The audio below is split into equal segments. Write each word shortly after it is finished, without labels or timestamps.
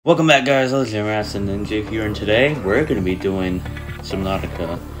Welcome back, guys. This is Rats and Ninja here, and today we're going to be doing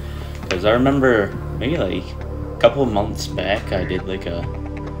Subnautica. Because I remember maybe like a couple of months back I did like a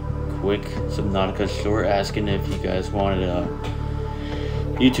quick Subnautica short asking if you guys wanted a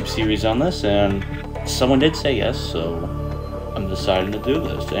YouTube series on this, and someone did say yes, so I'm deciding to do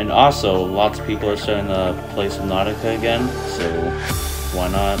this. And also, lots of people are starting to play Subnautica again, so why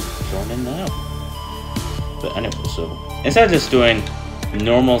not join in now? But anyway, so instead of just doing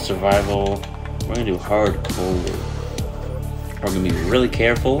normal survival, we're gonna do hardcore. We're gonna be really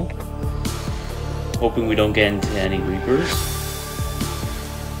careful, hoping we don't get into any reapers.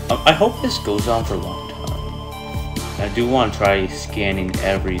 I hope this goes on for a long time. I do want to try scanning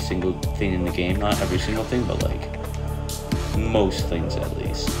every single thing in the game, not every single thing, but like most things at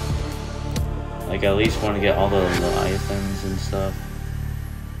least. Like at least want to get all the leviathans and stuff.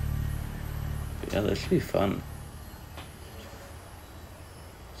 But yeah, that should be fun.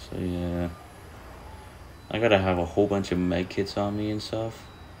 So yeah, I gotta have a whole bunch of med kits on me and stuff.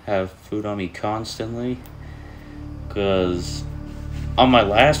 Have food on me constantly. Cause on my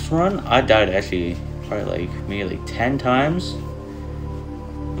last run, I died actually probably like maybe like 10 times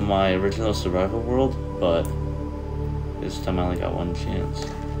in my original survival world, but this time I only got one chance.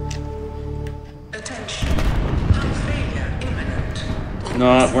 Attention. Failure imminent.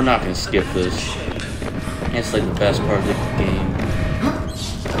 No, we're not gonna skip this. It's like the best part of the game.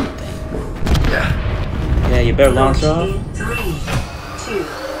 Yeah, you better launch off. 3, 2,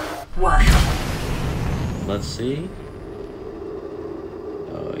 1. Let's see.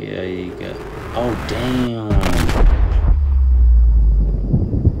 Oh yeah, you got. Oh damn.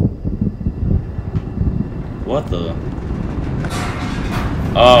 What the?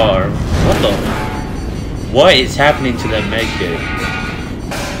 Oh, what the? What is happening to that medkit?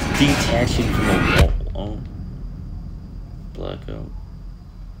 Detaching from the wall. Oh. Blackout.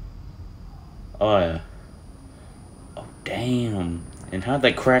 Oh yeah. Oh damn. And how'd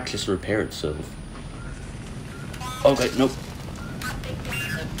that crack just repair itself? Okay, nope.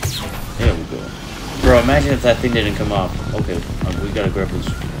 There we go. Bro, imagine if that thing didn't come off. Okay, we gotta grab this.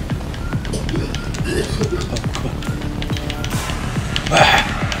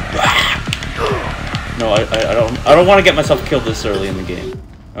 No, I don't want to get myself killed this early in the game.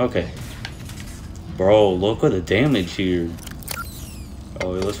 Okay. Bro, look at the damage here. Oh,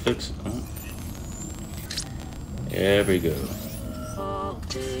 let's fix it. Oh. There we go.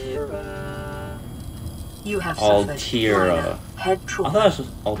 You have Altira. head trauma. I thought it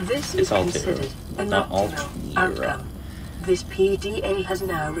was This it's is considered Altira, an not optimal Altira. outcome. This PDA has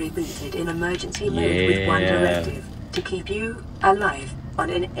now rebooted in emergency mode with one directive: to keep you alive on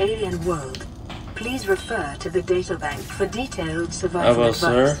an alien world. Please refer to the databank for detailed survival advice.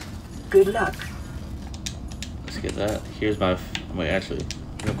 Sir. Good luck. Let's get that. Here's my. Wait, actually,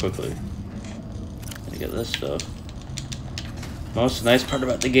 real quickly. Let me get this stuff. Most nice part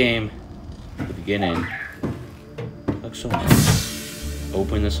about the game, the beginning. Looks so nice.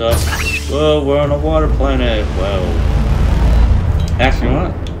 Open this up. Whoa, we're on a water planet. Wow. Actually, you know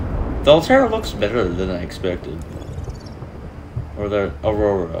what? The Altera looks better than I expected. Or the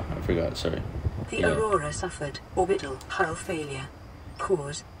Aurora. I forgot. Sorry. The Aurora suffered orbital hull failure.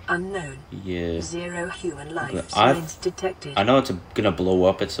 Cause unknown. Yeah. 0 human life signs detected. I know it's gonna blow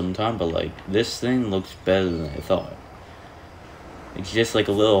up at some time, but like this thing looks better than I thought. It's just like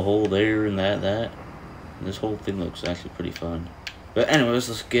a little hole there and that. And this whole thing looks actually pretty fun. But anyways,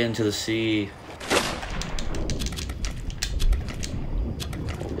 let's get into the sea.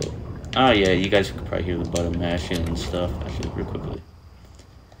 Hold up. Oh yeah, you guys could probably hear the button mashing and stuff. Actually, real quickly.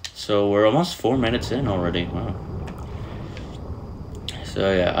 So we're almost 4 minutes in already. Wow.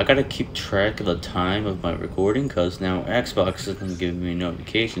 So yeah, I gotta keep track of the time of my recording because now Xbox isn't giving me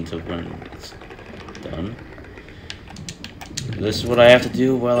notifications of when it's done. This is what I have to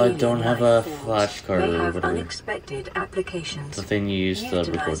do while I don't have a flash card or whatever. Unexpected applications. The thing you use to record.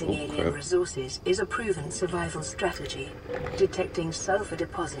 Utilizing alien resources is a proven survival strategy. Detecting sulfur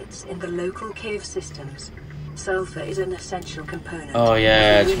deposits in the local cave systems. Sulfur is an essential component. Oh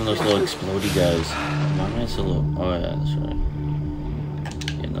yeah, it's one of those little explodey guys. Why am I so low? Oh yeah, that's right.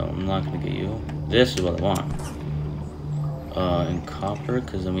 Yeah, no, I'm not gonna get you. This is what I want. In copper,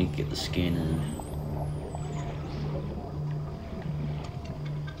 because then we get the skin in.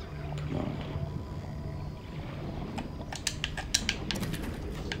 Come on.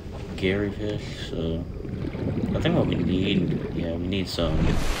 Gary fish, so I think what we need, yeah, we need some.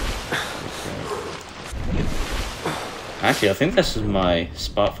 Actually, I think this is my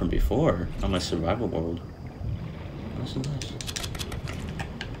spot from before on my survival world. This is nice.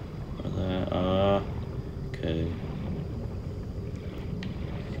 Okay.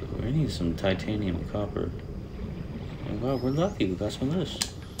 We need some titanium and copper. And wow, we're lucky we got some of this.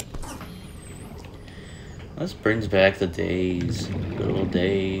 This brings back the days. Good old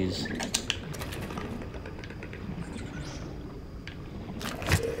days.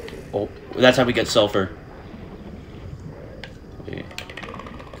 Oh, that's how we get sulfur. Wait.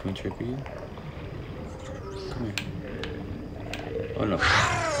 Can we trip you? Come here. Oh no.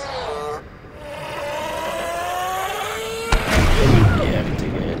 Yeah, I can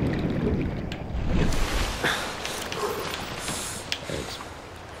take a hit. Let's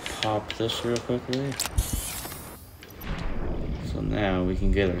pop this real quickly. So now we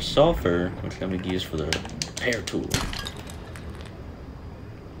can get our sulfur, which can be used for the repair tool.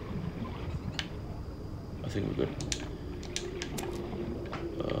 I think we're good.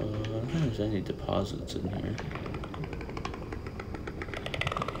 I don't think there's any deposits in here.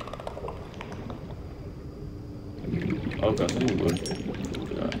 Oh god, ooh, wood.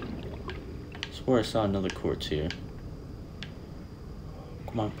 God. I swear I saw another quartz here.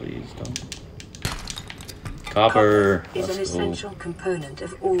 Come on, please, don't. Copper is an essential component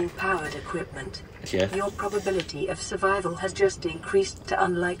of all powered equipment. Yeah. Your probability of survival has just increased to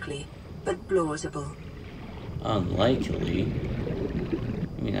unlikely, but plausible. Unlikely?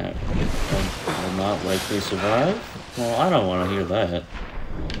 I mean, I will not likely survive? Well, I don't want to hear that.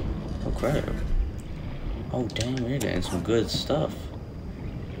 Oh crap. Oh dang, we're getting some good stuff.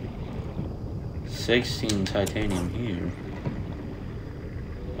 16 titanium here.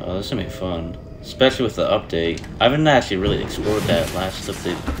 Oh, this is gonna be fun. Especially with the update. I haven't actually really explored that last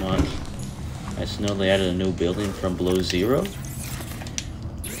update much. I just know they added a new building from below zero.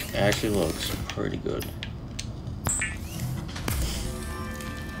 It actually looks pretty good.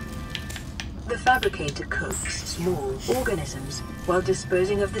 The fabricator cooks small organisms while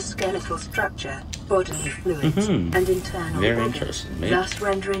disposing of the skeletal structure, bodily fluids, and internal Very organs, interesting, mate. thus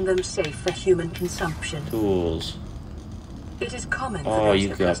rendering them safe for human consumption. Tools. It is common Oh, for those you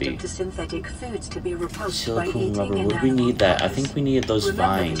got accustomed me. to synthetic foods to be repulsed by Silicone eating rubber. an Would we animal need that? I carcass. think we needed those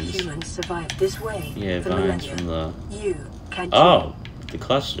Remember vines. that humans survived this way Yeah, for vines millennia. from the... You can Oh, the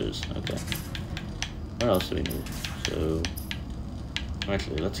clusters. Okay. What else do we need? So...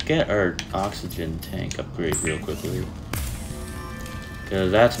 Actually, let's get our oxygen tank upgrade real quickly.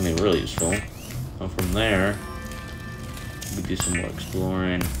 Because that's going to be really useful. And from there, we do some more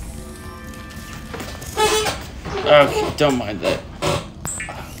exploring. Okay, don't mind that.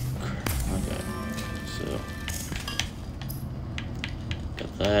 Okay, so...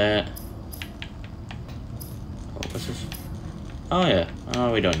 Got that. Oh, what's this? Oh yeah,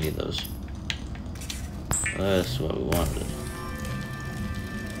 oh, we don't need those. That's what we wanted.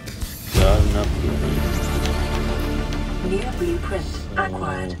 Got an upgrade. New blueprint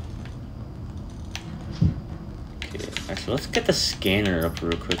acquired. Okay, actually, let's get the scanner up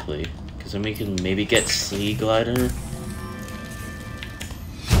real quickly. Because then we can maybe get Sea Glider. We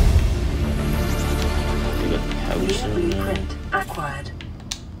got the house New in there. blueprint acquired.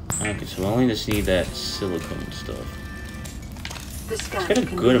 Okay, so we only just need that silicone stuff. The scan get a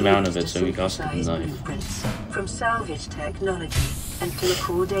can good be amount used of it to so we can also synthesize knife. blueprints from salvage technology and to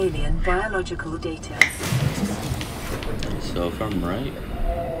record alien biological data. So if I'm right,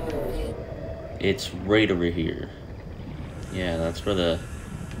 it's right over here. Yeah, that's where the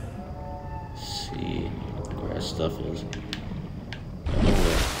sea grass stuff is.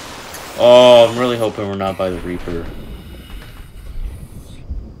 Oh, I'm really hoping we're not by the Reaper.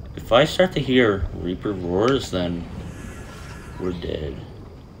 If I start to hear Reaper roars, then we're dead.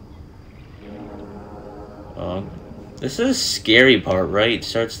 This is a scary part, right? It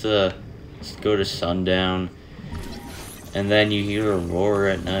starts to go to sundown, and then you hear a roar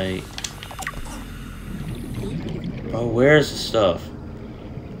at night. Oh, where's the stuff?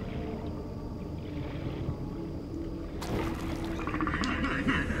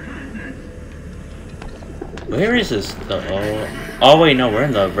 Where is this stuff? Oh wait, no, we're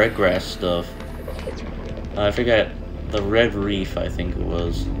in the red grass stuff. I forgot. The red reef, I think it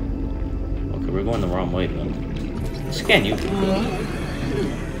was. Okay, we're going the wrong way then. Scan you.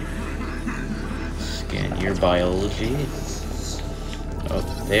 Scan your biology. Oh,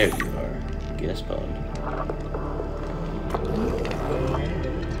 there you are. Guess pod.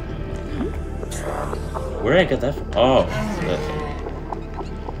 Where did I get that from? Oh, that's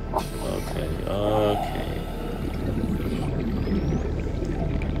okay, okay.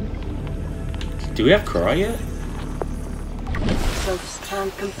 Do we have craw yet?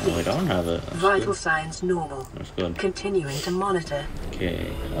 Self-scan complete. No, we don't have it. That's Vital good. signs normal. That's good. Continuing to monitor.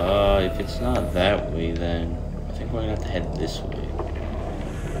 Okay, if it's not that way, then I think we're gonna have to head this way.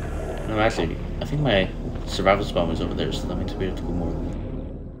 No, actually, I think my survival spawn was over there, so that means we have to go more.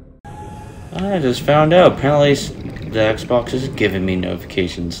 I just found out. Apparently, the Xbox is giving me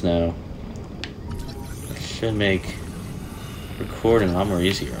notifications now. It should make recording a lot more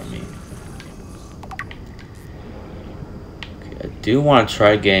easier on me. Okay, I do want to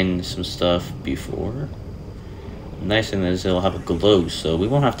try getting some stuff before. The nice thing is it'll have a glow, so we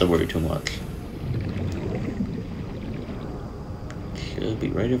won't have to worry too much. Should be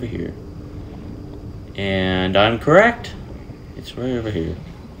right over here. And I'm correct. It's right over here.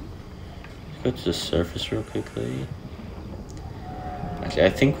 Let's go to the surface real quickly. Actually, I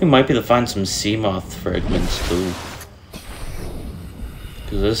think we might be able to find some sea moth fragments too.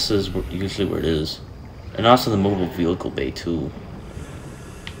 Because this is usually where it is. And also the mobile vehicle bay too.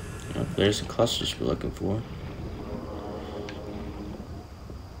 Yep, there's the clusters we're looking for.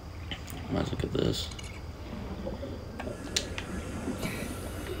 Might look at this.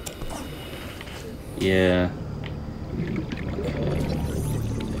 Yeah. Okay.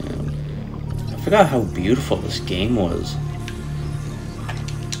 I forgot how beautiful this game was.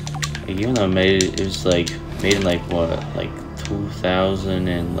 Like, even though it was like made in like what, like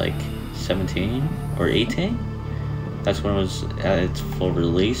 2017 or 18? That's when it was at its full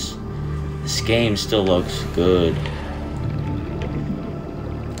release. This game still looks good.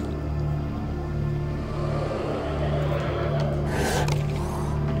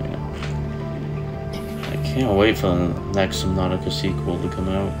 Can't wait for the next Subnautica sequel to come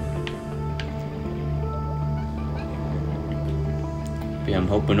out. Yeah, I'm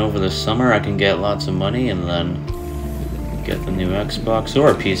hoping over the summer I can get lots of money and then get the new Xbox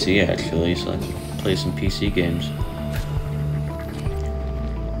or a PC actually, so I can play some PC games.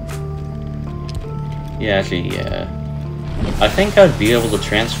 Yeah, actually, yeah. I think I'd be able to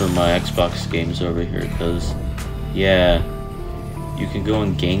transfer my Xbox games over here because, yeah. You can go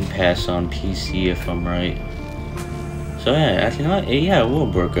and Game Pass on PC if I'm right. So yeah, actually not. Yeah, it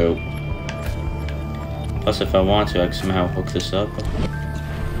will work out. Plus, if I want to, I can somehow hook this up.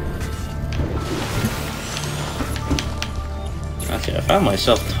 Actually, I found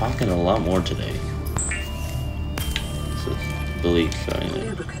myself talking a lot more today. This is bleach, showing it.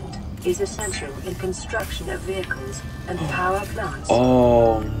 Lubricant is essential in construction of vehicles and power plants.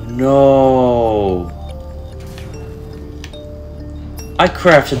 Oh no! I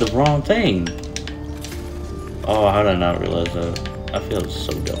crafted the wrong thing. Oh, how did I not realize that? I feel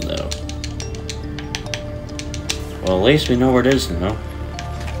so dumb now. Well, at least we know where it is now.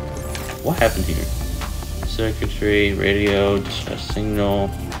 What happened here? Circuitry, radio, distress signal.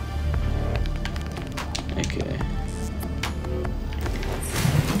 Okay.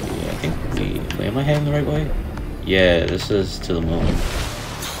 Yeah, I think we... Am I heading the right way? Yeah, this is to the moon.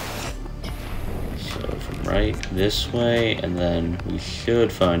 Right this way, and then we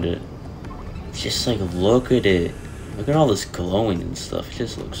should find it. Just like, look at it. Look at all this glowing and stuff. It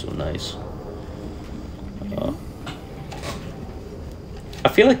just looks so nice. I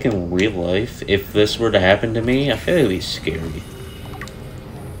feel like in real life, if this were to happen to me, I feel like it'd be scary.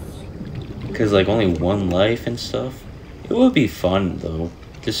 Because like only one life and stuff. It would be fun though.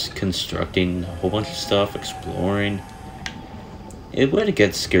 Just constructing a whole bunch of stuff, exploring. It would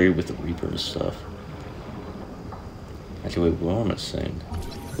get scary with the Reaper and stuff. Actually, wait, what am I saying?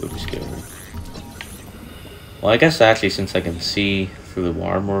 It would be scary. Well, I guess actually, since I can see through the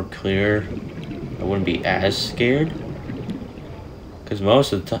water more clear, I wouldn't be as scared. Because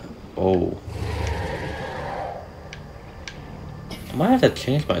most of the time... Oh. I might have to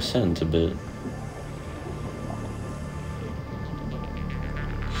change my settings a bit.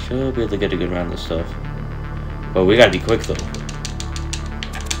 Should be able to get a good round of stuff. But we gotta be quick, though.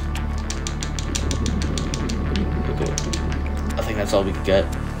 I think that's all we can get.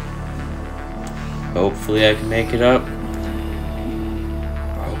 Hopefully I can make it up.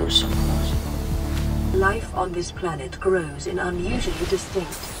 Oh, we're so close. Life on this planet grows in unusually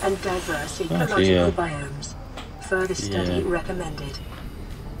distinct and diverse ecological biomes. Further study recommended.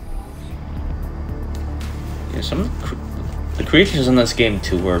 Yeah, some of the creatures in this game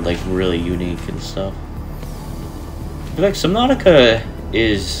too are like really unique and stuff. I feel like Subnautica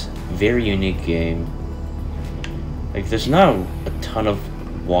is a very unique game. Like, there's not a ton of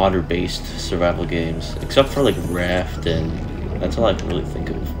water-based survival games, except for like Raft, and that's all I can really think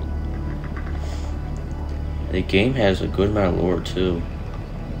of. The game has a good amount of lore too,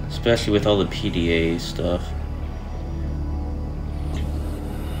 especially with all the PDA stuff.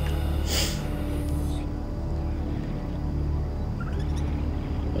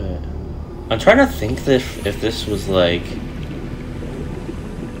 I'm trying to think if this was like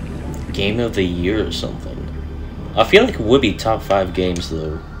Game of the Year or something. I feel like it would be top 5 games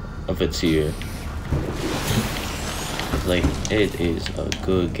though of its year. Like, it is a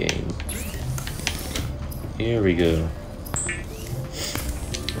good game. Here we go.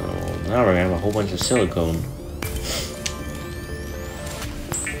 Oh, now we're gonna have a whole bunch of silicone.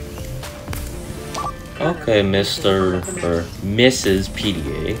 Okay, Mr. or Mrs.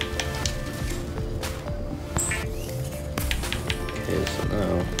 PDA. Okay, so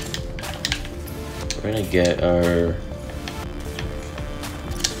now we're gonna get our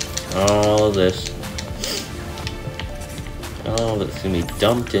all of this. Oh, that's gonna be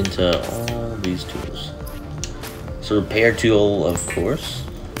dumped into all these tools. So repair tool, of course.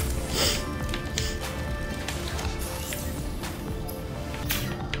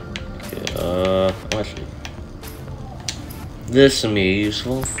 Okay, actually, this will be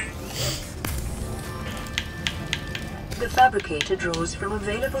useful. The fabricator draws from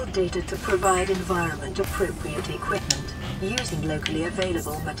available data to provide environment-appropriate equipment using locally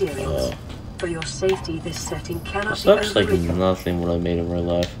available materials. For your safety, this setting cannot This be looks like overridden. nothing what I made in real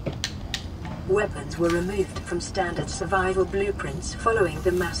life. Weapons were removed from standard survival blueprints following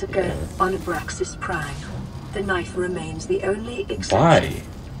the massacre on Abraxas Prime. The knife remains the only exception. Why?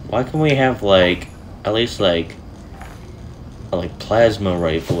 Why can't we have like at least like a plasma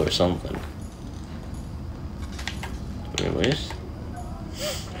rifle or something? Anyways.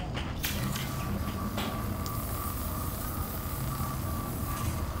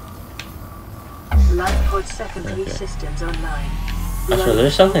 Lifepod secondary systems online. So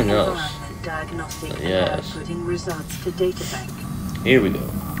there's something else. Diagnostic Yes. outputting results to databank. Here we go.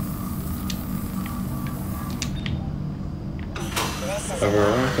 This is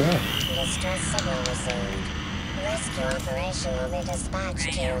distress signal received. Rescue operation will be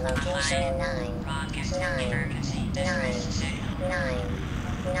dispatched to your location in 9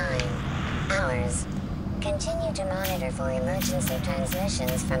 hours. Continue to monitor for emergency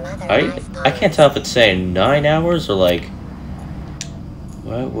transmissions from other life pods. I can't tell if it's saying 9 hours or like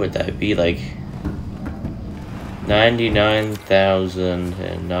what would that be, like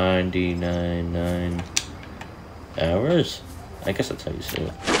 99,099 hours? I guess that's how you say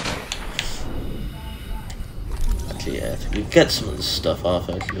it. Actually, yeah, we get some of this stuff off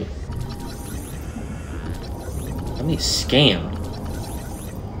actually. Let me scan.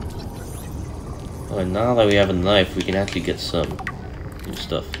 Oh, and now that we have a knife, we can actually get some new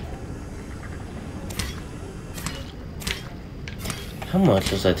stuff. How much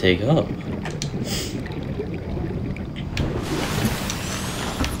does that take up?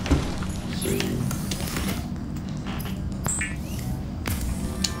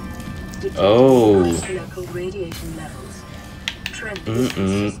 Oh. Local radiation levels. Trend is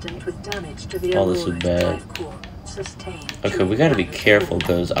consistent with damage to the Oh, this is Aurora's bad. drive core. Sustained. Okay, we gotta be careful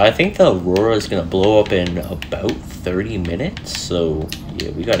because I think the Aurora is gonna blow up in about 30 minutes. So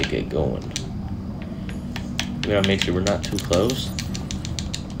yeah, we gotta get going. We gotta make sure we're not too close.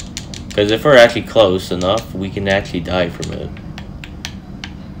 Because if we're actually close enough, we can actually die from it.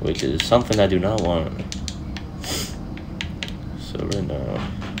 Which is something I do not want. So right now...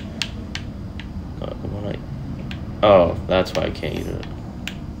 Oh, that's why I can't eat it.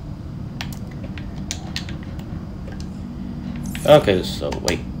 Okay, so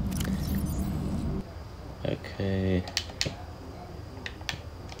wait. Okay.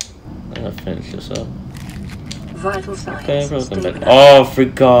 I'm gonna finish this up. Vital signs. Okay, broken back. Oh,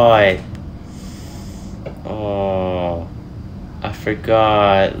 forgot. Oh, I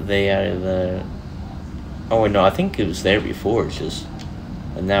forgot they added that. Oh wait, no, I think it was there before. It's just,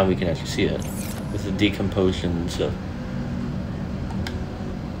 and now we can actually see it with the decomposition and stuff.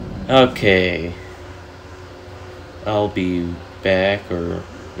 Okay, I'll be back, or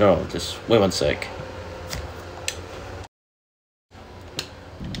no, just wait one sec.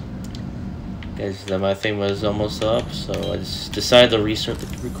 Guys, that my thing was almost up, so I just decided to restart the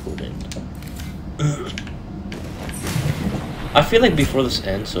recording. I feel like before this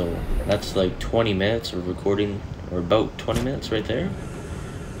ends, so that's like 20 minutes of recording, or about 20 minutes right there.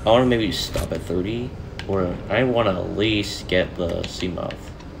 I want to maybe stop at 30, or I want to at least get the sea moth.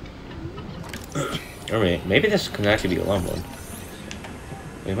 Or maybe this can actually be a long one.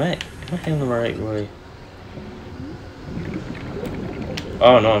 Wait, am I heading the right way?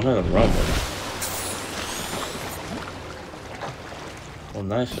 Oh no, I'm heading the wrong one. Well,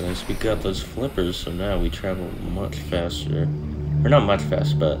 nice, we got those flippers, so now we travel much faster. Or not much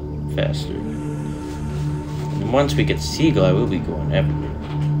faster, but faster. And once we get Seagull, I will be going everywhere.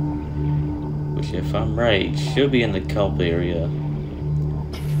 Which, if I'm right, should be in the kelp area.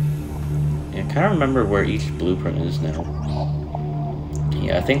 Yeah, I kind of remember where each blueprint is now.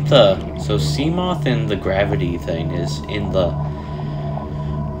 Yeah, I think so Seamoth and the gravity thing is in the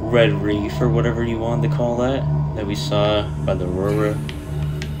Red Reef, or whatever you wanted to call that we saw by the Aurora.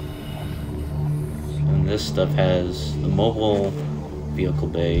 And this stuff has the mobile vehicle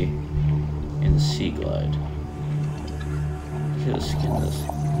bay and the sea glide. Just skin this.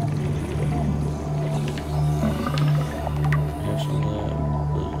 Here's some of that.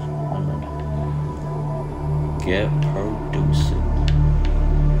 Get producing.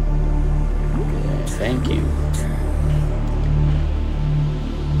 Yeah, thank you.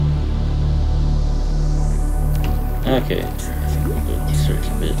 Okay, I think we'll go search a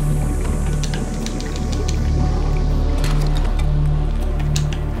bit.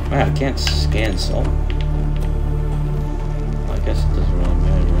 Wow, I can't scan salt. Well, I guess it doesn't really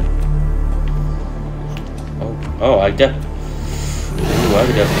matter. Oh, I could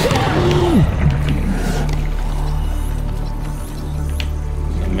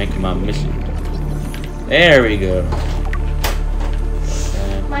I'm making my mission. There we go.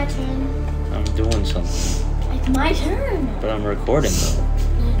 My turn. I'm doing something. It's my turn. But I'm recording though.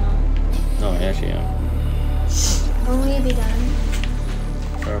 No, I actually am. When will you be done?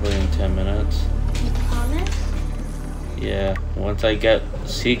 Probably in 10 minutes. You promise? Yeah, once I get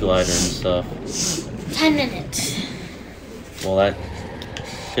sea glider and stuff. 10 minutes. Well, that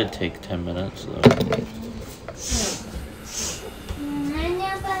should take 10 minutes though.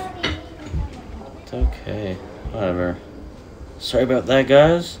 It's okay. Whatever. Sorry about that,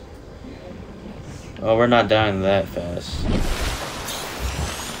 guys. Oh, we're not dying that fast.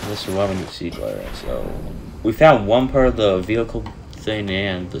 This is why we need sea glider. So, we found one part of the vehicle thing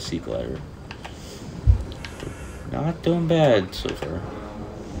and the sea glider. Not doing bad so far.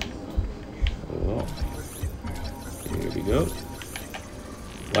 Oh, here we go.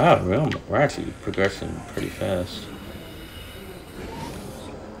 Wow, we're actually progressing pretty fast.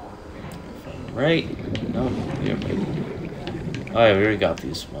 Right? No, yeah, right. Oh yeah, we already got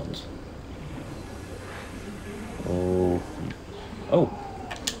these ones. Oh.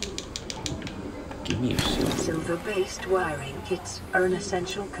 Give me a suit. Silver-based wiring kits are an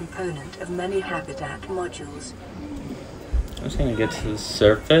essential component of many habitat modules. I'm just gonna get to the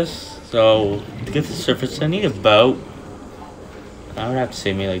surface. So, to get to the surface, I need about, I would have to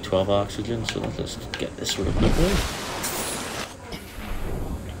say maybe like 12 oxygen, so let's just get this real quickly.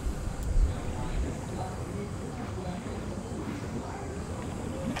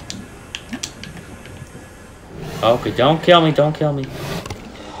 Okay, don't kill me, don't kill me.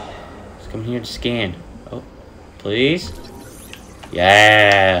 Just come here to scan. Oh, please?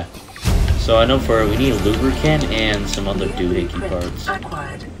 Yeah! So I know we need lubricant and some other doohickey parts.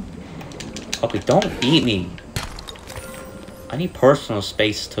 Okay, don't eat me. I need personal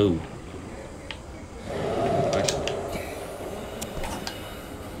space too.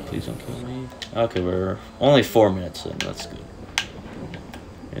 Please don't kill me. Okay, we're only 4 minutes in. That's good.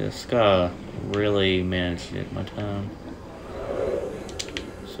 Yeah, this guy really managed to get my time.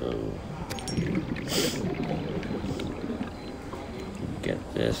 So get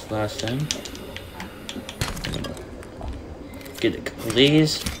this last thing. Get a couple of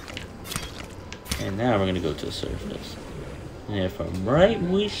these. And now we're gonna go to the surface. And if I'm right,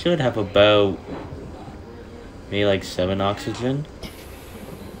 we should have about maybe like 7 oxygen.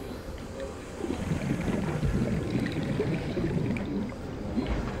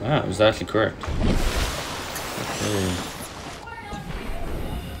 Wow, it was actually correct. Okay.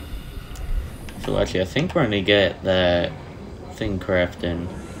 So actually, I think we're gonna get that thing crafting,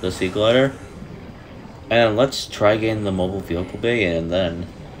 the sea glider. And let's try getting the mobile vehicle bay, and then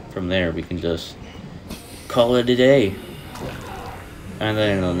from there we can just call it a day. And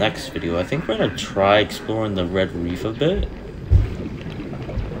then in the next video, I think we're gonna try exploring the Red Reef a bit.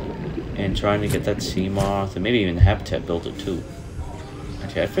 And trying to get that sea moth, and maybe even the habitat builder too.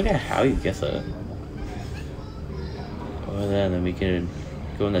 Actually, I forget how you get that. Oh, then we can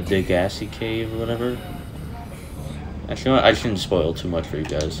go in the Degassi cave or whatever. Actually, you know what? I shouldn't spoil too much for you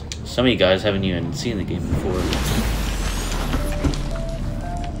guys. Some of you guys haven't even seen the game before.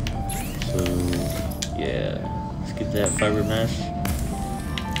 So, yeah. Let's get that fiber mesh.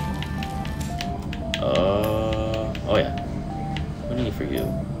 Oh yeah. What do I need for you?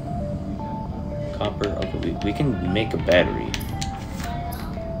 Copper. Okay, we can make a battery.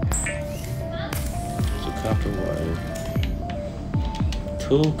 So copper wire.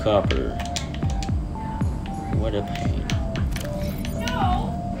 Tool copper. What a pain.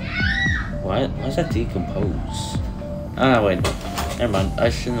 What? Why does that decompose? Ah, wait. Never mind. I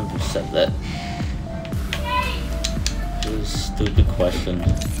shouldn't have said that. It was a stupid question.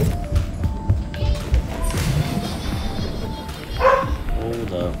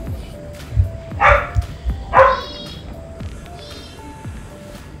 Hold up.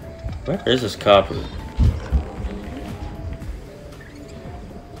 Where is this copper?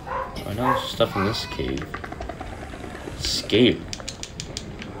 I know there's stuff in this cave. Escape.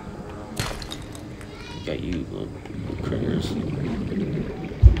 Got you little critters.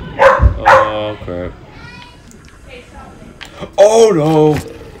 Oh crap. Oh no!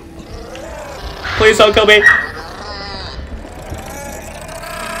 Please don't kill me!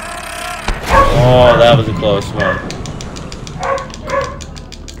 Oh, that was a close one.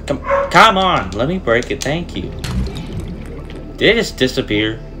 Come on! Let me break it, thank you. Did it just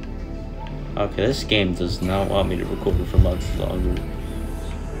disappear? Okay, this game does not want me to record it for much longer.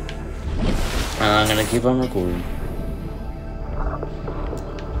 I'm gonna keep on recording.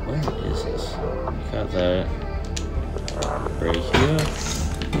 Where is this? Got that. Right here.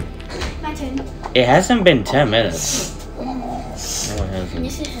 My turn. It hasn't been 10 minutes. No, it hasn't.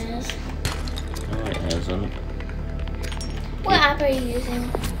 Yes, it has. No, it hasn't. What app are you using?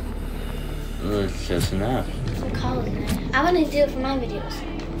 It's just an app. What color is it? I want to do it for my videos.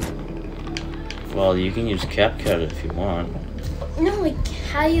 Well, you can use CapCut if you want. No, like,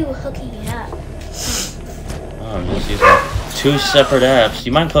 how are you hooking it up? Oh, I'm just using 2 separate apps. Do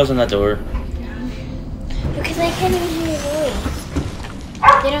you mind closing that door? Because I can't even hear your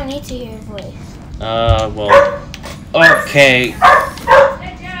voice. They don't need to hear your voice. Well. Okay.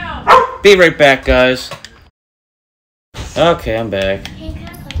 Be right back, guys. Okay, I'm back. Hey, can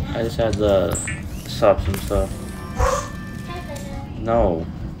I play that? I just had to stop some stuff. Can I play that? No.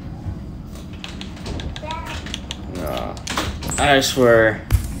 No. I swear.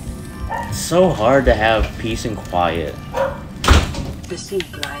 It's so hard to have peace and quiet. The Sea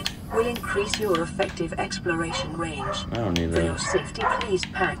Glide will increase your effective exploration range. I don't need For your that. safety, please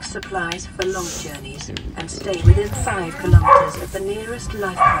pack supplies for long journeys and stay within 5 kilometers of the nearest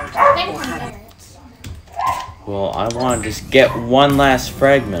lifeboat or habitat. Well, I want to just get one last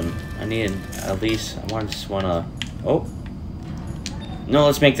fragment. I need at least. I just want to. Oh. No,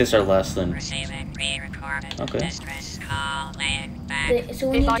 let's make this our last then. Okay. So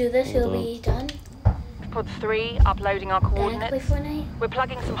when you do this, you'll be done? Pod 3, uploading our Then I play coordinates. Fortnite? We're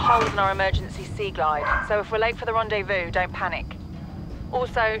plugging some holes in our emergency sea glide, so if we're late for the rendezvous, don't panic.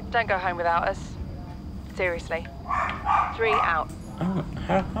 Also, don't go home without us. Seriously. 3 out.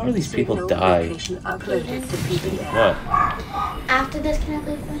 How are these people Signal die? location uploaded to PDA. What? After this, can I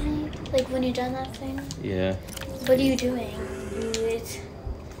play Fortnite? Like when you're done that thing? Yeah. What are you doing? It's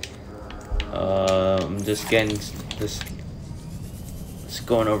I'm just getting this. It's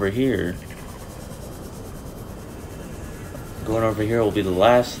going over here. Going over here will be the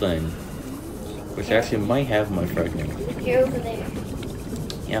last thing. Which actually might have my fragment. you're over there.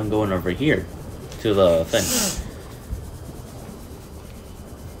 Yeah, I'm going over here. To the thing.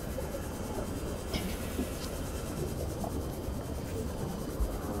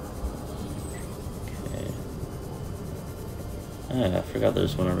 Okay. Ah, I forgot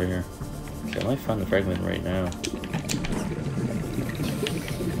there's one over here. Okay, I might find the fragment right now.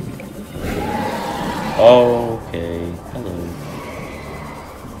 Okay, hello.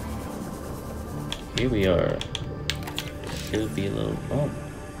 Here we are. Should be a little. Oh,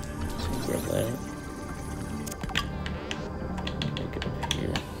 let's grab that. Make it up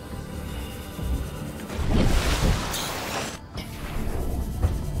here.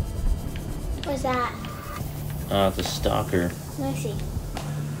 What's that? It's a stalker. Let me see.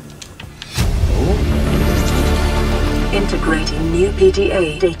 Oh. Integrating new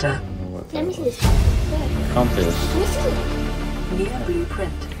PDA data. I don't know what Let me that see was. this. Where? Compass. Let me see. New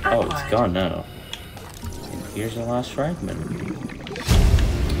blueprint Oh, acquired. it's gone now. And here's the last fragment.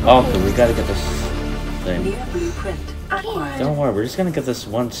 Oh, okay, we gotta get this thing. New blueprint acquired. Don't worry, we're just gonna get this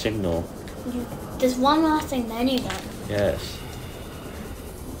one signal. There's one last thing, then you're done. Yes.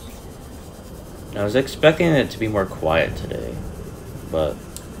 I was expecting it to be more quiet today, but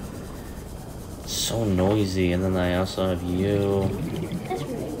it's so noisy, and then I also have you. That's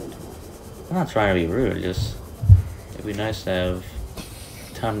rude. I'm not trying to be rude, just it'd be nice to have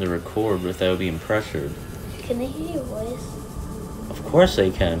time to record without being pressured. Can they hear your voice? Of course they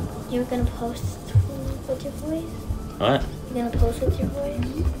can. You're gonna post with your voice? What? You're gonna post with your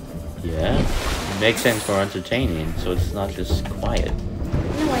voice? Yeah. It makes sense for entertaining, so it's not just quiet.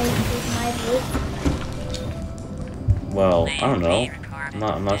 No, I use my voice. Well, I don't know.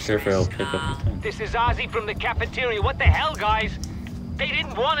 I'm not sure if it'll pick up the thing. This is Ozzy from the cafeteria. What the hell, guys? They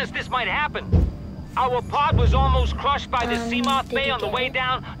didn't warn us this might happen. Our pod was almost crushed by the Seamoth did Bay you on the get way it?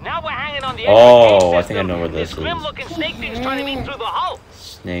 down. Now we're hanging on the edge Oh, of the I cave think I know where system. this is. grim-looking snake thing's trying to beat through the hull.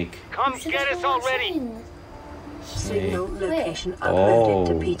 Snake. Come So get there's us one last already. thing. Snake. Signal location Oh. uploaded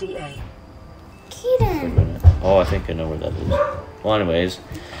to PDA. Wait a Keaton! minute. Oh, I think I know where that is. Well, anyways.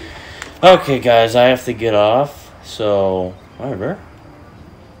 Okay, guys, I have to get off. So, whatever.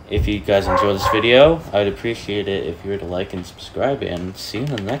 if you guys enjoyed this video, I'd appreciate it if you were to like and subscribe, and see you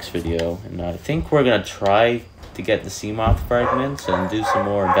in the next video. And I think we're gonna try to get the sea moth fragments and do some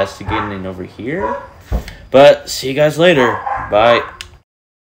more investigating over here. But see you guys later. Bye.